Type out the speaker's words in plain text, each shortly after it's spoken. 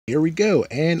Here we go.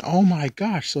 And oh my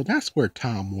gosh, so that's where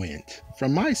Tom went.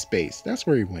 From Myspace. That's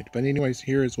where he went. But anyways,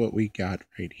 here is what we got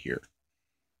right here.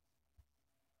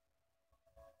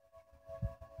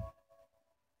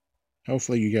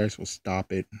 Hopefully you guys will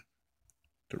stop it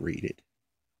to read it.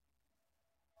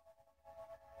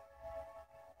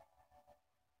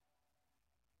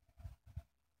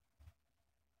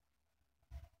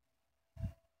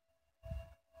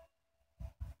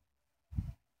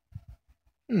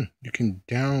 You can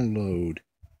download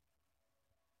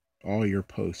all your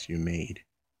posts you made.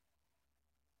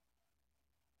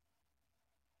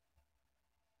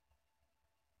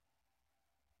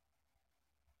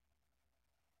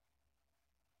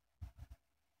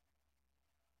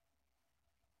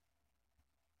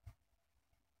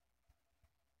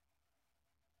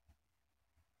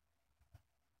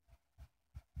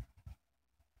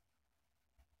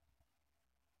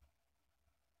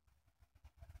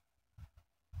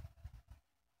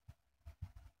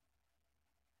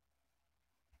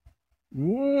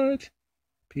 What?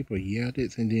 People yelled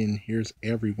it, and then here's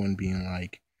everyone being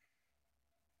like,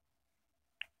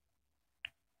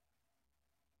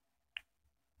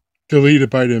 deleted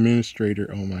by the administrator.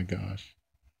 Oh my gosh.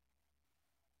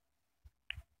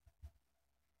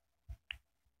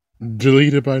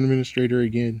 Deleted by the administrator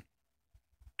again.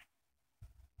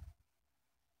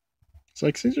 It's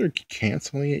like, since you're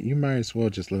canceling it, you might as well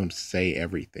just let them say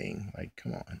everything. Like,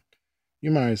 come on. You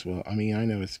might as well. I mean, I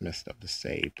know it's messed up to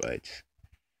say, but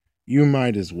you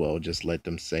might as well just let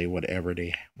them say whatever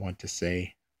they want to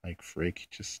say. Like, frick,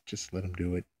 just let them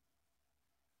do it.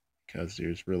 Because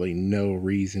there's really no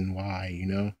reason why, you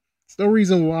know? There's no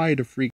reason why to freak